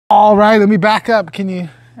All right, let me back up.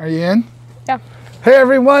 Are you in? Yeah. Hey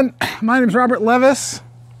everyone, my name's Robert Levis.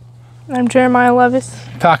 I'm Jeremiah Levis.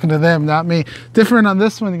 Talking to them, not me. Different on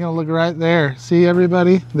this one, you're gonna look right there. See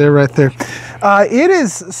everybody? They're right there. It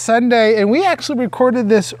is Sunday, and we actually recorded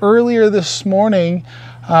this earlier this morning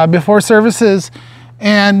before services,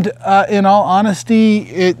 and in all honesty,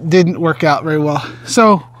 it didn't work out very well.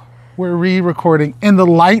 So we're re-recording, and the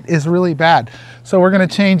light is really bad. So we're gonna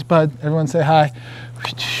change, bud. Everyone say hi.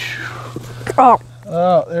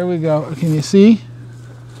 Oh, there we go. Can you see?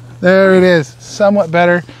 There it is, somewhat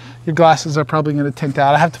better. Your glasses are probably going to tint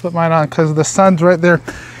out. I have to put mine on because the sun's right there.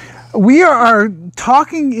 We are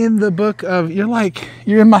talking in the book of, you're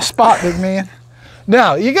in my spot, big man.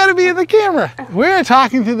 No, you got to be in the camera. We're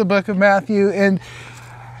talking through the book of Matthew, and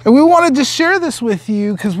we wanted to share this with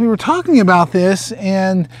you because we were talking about this,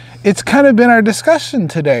 and it's kind of been our discussion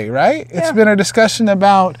today, right? Yeah. It's been our discussion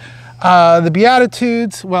about the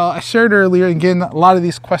Beatitudes. Well, I shared earlier, again, a lot of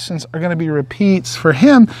these questions are going to be repeats for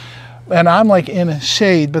him, and I'm like in a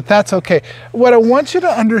shade, but that's okay. What I want you to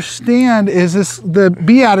understand is the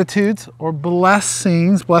Beatitudes, or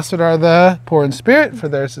blessings. Blessed are the poor in spirit, for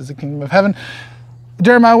theirs is the kingdom of heaven.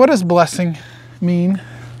 Jeremiah, what does blessing mean?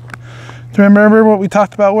 Do you remember what we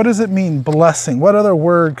talked about? What does it mean, blessing? What other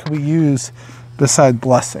word could we use beside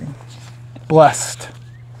blessing? Blessed.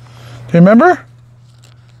 Do you remember?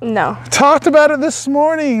 No. Talked about it this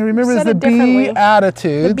morning. Remember, it's the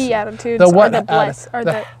Beatitudes. The Beatitudes, or the bless, or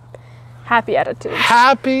the happy attitudes.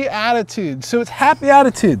 Happy attitudes. So it's happy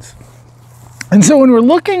attitudes. And so when we're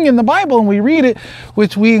looking in the Bible and we read it,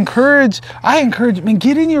 which I encourage,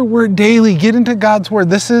 get in your word daily. Get into God's word.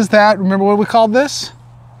 This is that. Remember what we called this?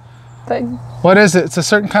 What is it? It's a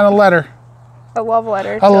certain kind of letter. A love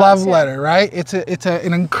letter. A love letter, right? It's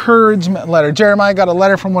an encouragement letter. Jeremiah got a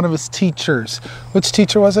letter from one of his teachers. Which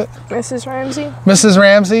teacher was it? Mrs. Ramsey. Mrs.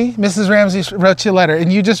 Ramsey. Mrs. Ramsey wrote you a letter,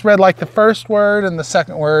 and you just read like the first word and the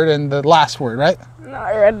second word and the last word, right? No,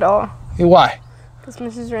 I read it all. Why? Because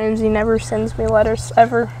Mrs. Ramsey never sends me letters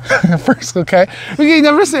ever. First, okay. You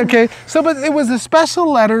never said, okay. So, but it was a special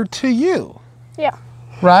letter to you. Yeah.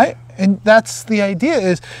 Right? And that's the idea,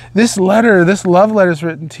 is this letter, this love letter is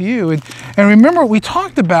written to you. And remember, what we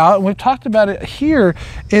talked about, and we've talked about it here,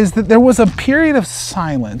 is that there was a period of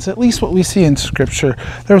silence, at least what we see in Scripture.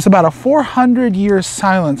 There was about a 400-year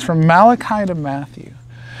silence from Malachi to Matthew.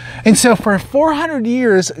 And so for 400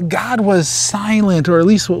 years, God was silent, or at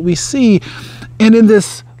least what we see. And in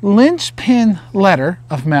this linchpin letter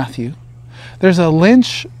of Matthew, there's a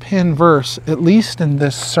linchpin verse, at least in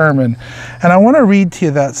this sermon. And I want to read to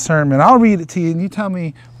you that sermon. I'll read it to you, and you tell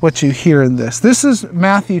me what you hear in this. This is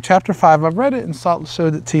Matthew chapter 5. I've read it and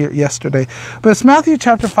showed it to you yesterday. But it's Matthew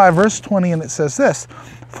chapter 5, verse 20, and it says this: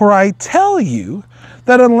 "For I tell you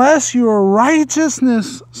that unless your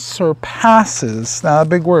righteousness surpasses," now a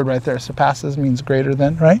big word right there, surpasses means greater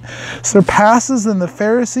than, right? "Surpasses than the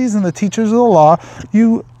Pharisees and the teachers of the law,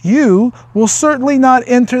 you will certainly not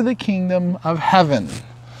enter the kingdom of heaven."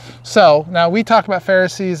 So now we talk about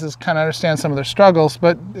Pharisees as kind of understand some of their struggles,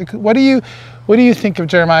 but what do you think of,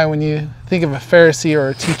 Jeremiah, when you think of a Pharisee or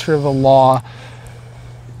a teacher of the law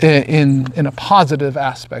in a positive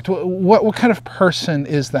aspect? What kind of person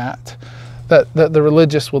is that the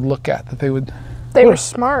religious would look at, that they would? They were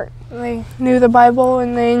smart. They knew the Bible,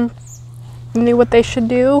 and they knew what they should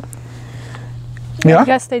do. Yeah. I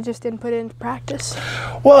guess they just didn't put it into practice.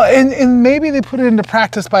 Well, and maybe they put it into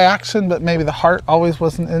practice by action, but maybe the heart always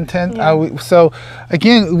wasn't intent. Yeah. So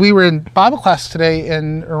again, we were in Bible class today,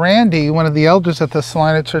 and Randy, one of the elders at the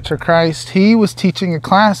Salina Church of Christ, he was teaching a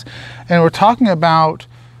class, and we're talking about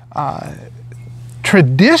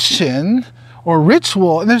tradition or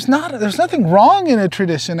ritual. And there's nothing wrong in a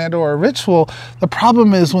tradition and or a ritual. The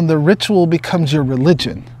problem is when the ritual becomes your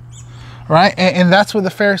religion. Right, and that's where the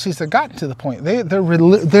Pharisees had gotten to the point.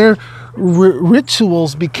 Their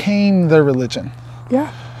rituals became their religion.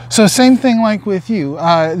 Yeah. So same thing like with you.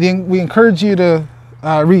 We encourage you to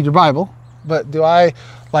read your Bible, but do I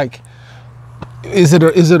Is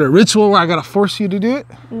it a ritual where I got to force you to do it?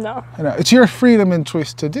 No. It's your freedom and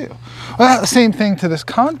choice to do. Well, the same thing to this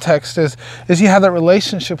context is you have that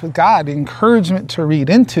relationship with God, the encouragement to read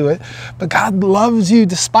into it, but God loves you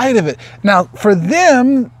despite of it. Now, for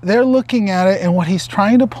them, they're looking at it and what he's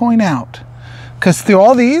trying to point out, because through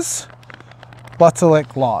all these, lots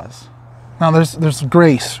of laws. Now, there's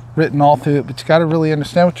grace written all through it, but you got to really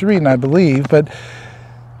understand what you're reading, I believe. But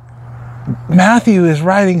Matthew is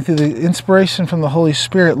writing through the inspiration from the Holy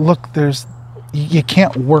Spirit. Look, you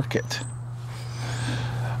can't work it.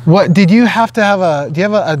 What did you have to have do you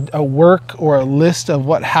have a work or a list of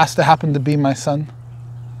what has to happen to be my son?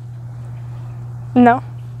 No.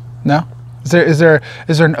 No? Is there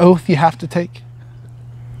an oath you have to take?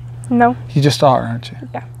 No. You just are, aren't you?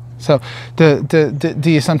 Yeah. So do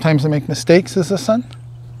you sometimes make mistakes as a son?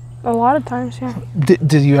 A lot of times, yeah.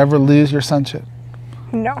 Did you ever lose your sonship?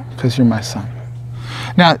 No. Because you're my son.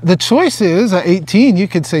 Now, the choice is, at 18, you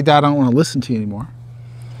could say, Dad, I don't want to listen to you anymore.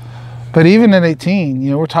 But even at 18,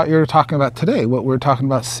 you know, you're talking about today, what we're talking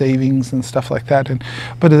about, savings and stuff like that.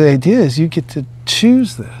 But the idea is you get to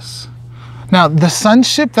choose this. Now, the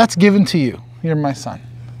sonship, that's given to you. You're my son.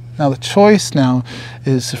 Now, the choice now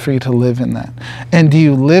is for you to live in that. And do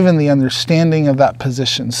you live in the understanding of that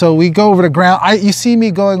position? So we go over to you see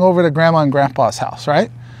me going over to Grandma and Grandpa's house,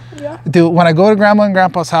 right? Yeah. When I go to Grandma and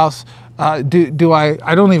Grandpa's house, I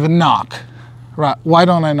don't even knock, right? Why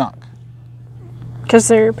don't I knock? Because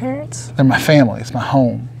they're your parents. They're my family. It's my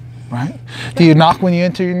home, right? Do you knock when you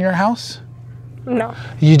enter in your house? No.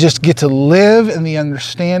 You just get to live in the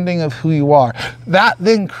understanding of who you are. That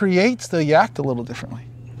then creates that you act a little differently.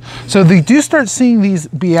 So they do start seeing these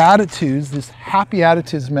beatitudes, these happy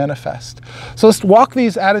attitudes manifest. So let's walk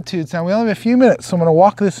these attitudes. Now we only have a few minutes, so I'm going to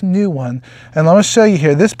walk this new one. And let me show you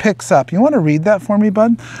here. This picks up. You want to read that for me,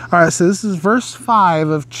 bud? All right, so this is verse 5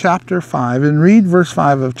 of chapter 5. And read verse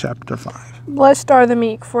 5 of chapter 5. Blessed are the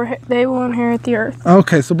meek, for they will inherit the earth.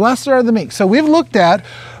 Okay, so blessed are the meek. So we've looked at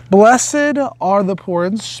blessed are the poor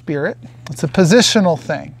in spirit. It's a positional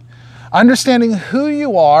thing. Understanding who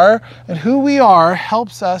you are and who we are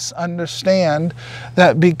helps us understand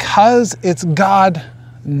that because it's God,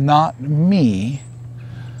 not me,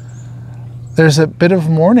 there's a bit of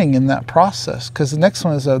mourning in that process. Because the next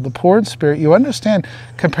one is the poor in spirit. You understand,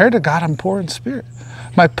 compared to God, I'm poor in spirit.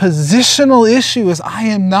 My positional issue is I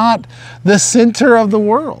am not the center of the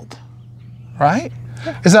world, right?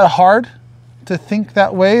 Is that hard to think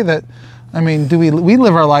that way? Do we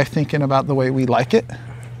live our life thinking about the way we like it?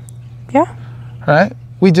 Yeah. Right?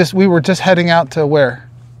 We were just heading out to where?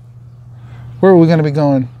 Where are we going to be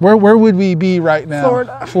going? Where would we be right now?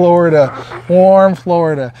 Florida. Florida. Warm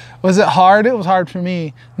Florida. Was it hard? It was hard for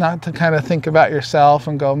me not to kind of think about yourself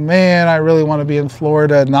and go, man, I really want to be in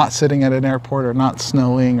Florida, not sitting at an airport or not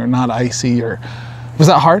snowing or not icy. Was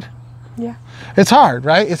that hard? Yeah. It's hard,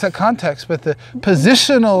 right? It's a context, but the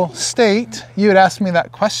positional state, you had asked me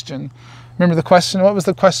that question. Remember the question? What was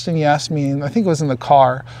the question you asked me? I think it was in the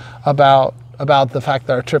car about the fact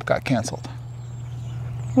that our trip got canceled.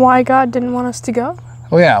 Why God didn't want us to go?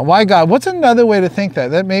 Oh yeah, why God? What's another way to think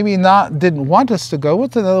that? That maybe not didn't want us to go.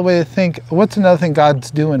 What's another way to think? What's another thing God's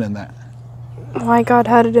doing in that? Why God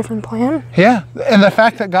had a different plan? Yeah, and the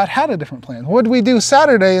fact that God had a different plan. What did we do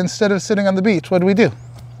Saturday instead of sitting on the beach? What did we do?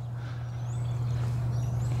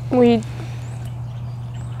 We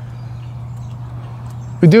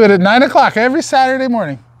do it at 9 o'clock every Saturday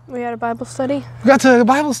morning. We had a Bible study. We got to a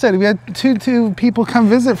Bible study. We had two people come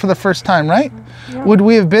visit for the first time, right? Yeah. Would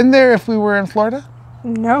we have been there if we were in Florida?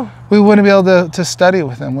 No. We wouldn't be able to study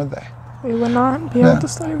with them, would they? We would not be able to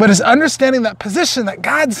study. But it's understanding that position that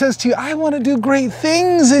God says to you, I want to do great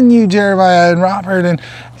things in you, Jeremiah and Robert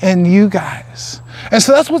and you guys. And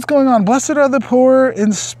so that's what's going on. Blessed are the poor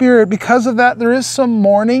in spirit. Because of that, there is some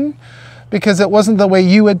mourning because it wasn't the way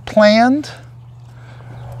you had planned.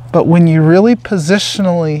 But when you really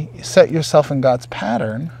positionally set yourself in God's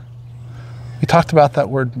pattern, we talked about that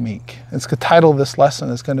word meek. It's the title of this lesson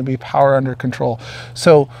is going to be Power Under Control.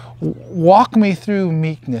 So walk me through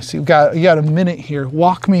meekness. You got a minute here.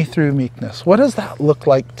 Walk me through meekness. What does that look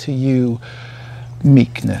like to you,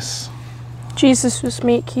 meekness? Jesus was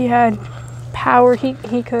meek. He had power. He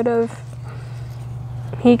could have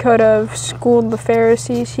schooled the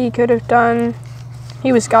Pharisees. He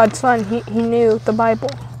was God's son. He knew the Bible.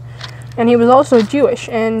 And he was also Jewish,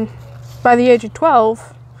 and by the age of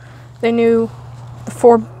 12, they knew the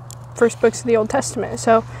 4 first books of the Old Testament.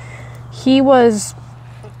 So he was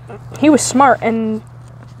smart, and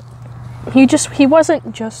he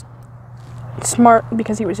wasn't just smart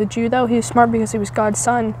because he was a Jew, though. He was smart because he was God's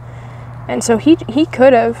son. And so he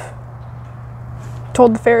could have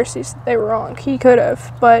told the Pharisees that they were wrong. He could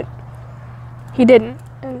have, but he didn't.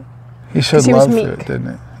 And he showed love through it,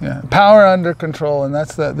 didn't he? Yeah, power under control, and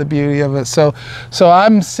that's the beauty of it. So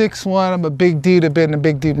I'm 6'1", I'm a big dude. I've been a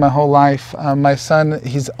big dude my whole life. My son,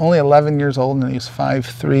 he's only 11 years old, and he's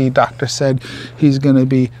 5'3". Doctor said he's going to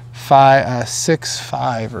be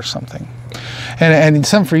 6'5" or something. And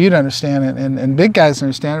something for you to understand, and big guys to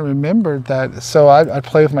understand, remember that. So I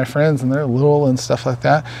play with my friends, and they're little and stuff like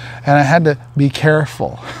that, and I had to be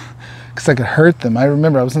careful because I could hurt them. I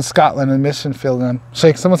remember I was in Scotland in a mission field, and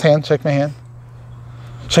shake someone's hand, shake my hand.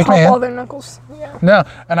 Shake my hand. All their knuckles. Yeah. No,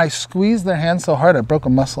 and I squeezed their hand so hard I broke a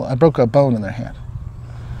muscle. I broke a bone in their hand.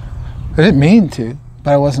 I didn't mean to.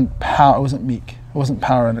 but I wasn't meek. It wasn't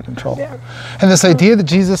power under control. Yeah. And this idea that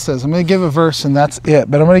Jesus says, I'm going to give a verse and that's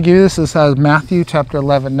it, but I'm going to give you this as Matthew chapter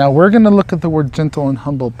 11. Now we're going to look at the word gentle and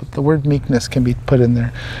humble, but the word meekness can be put in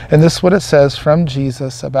there. And this is what it says from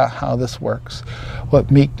Jesus about how this works,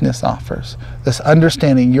 what meekness offers. This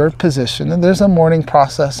understanding your position, and there's a mourning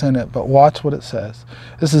process in it, but watch what it says.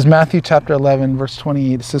 This is Matthew chapter 11, verse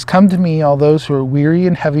 28. It says, come to me, all those who are weary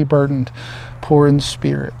and heavy burdened, poor in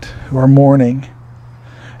spirit, who are mourning,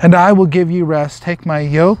 and I will give you rest. Take my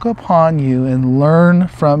yoke upon you and learn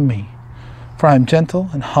from me. For I am gentle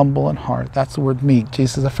and humble in heart. That's the word meek.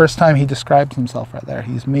 Jesus, the first time he describes himself right there,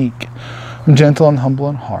 he's meek. I'm gentle and humble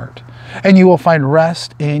in heart. And you will find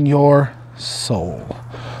rest in your soul.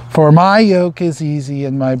 For my yoke is easy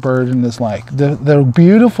and my burden is light. The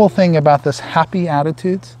beautiful thing about this happy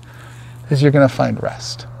attitudes is you're going to find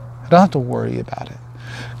rest. You don't have to worry about it.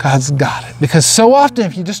 God's got it. Because so often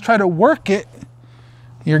if you just try to work it,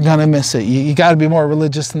 you're going to miss it. You got to be more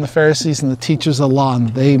religious than the Pharisees and the teachers of the law, and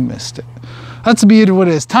they missed it. That's the beauty of what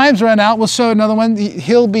it is. Time's run out. We'll show another one.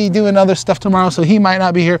 He'll be doing other stuff tomorrow, so he might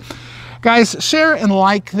not be here. Guys, share and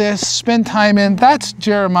like this. Spend time in. That's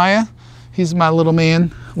Jeremiah. He's my little man,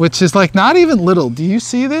 which is like not even little. Do you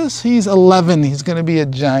see this? He's 11. He's going to be a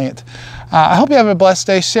giant. I hope you have a blessed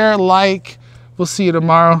day. Share, like. We'll see you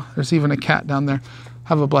tomorrow. There's even a cat down there.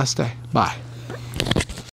 Have a blessed day. Bye.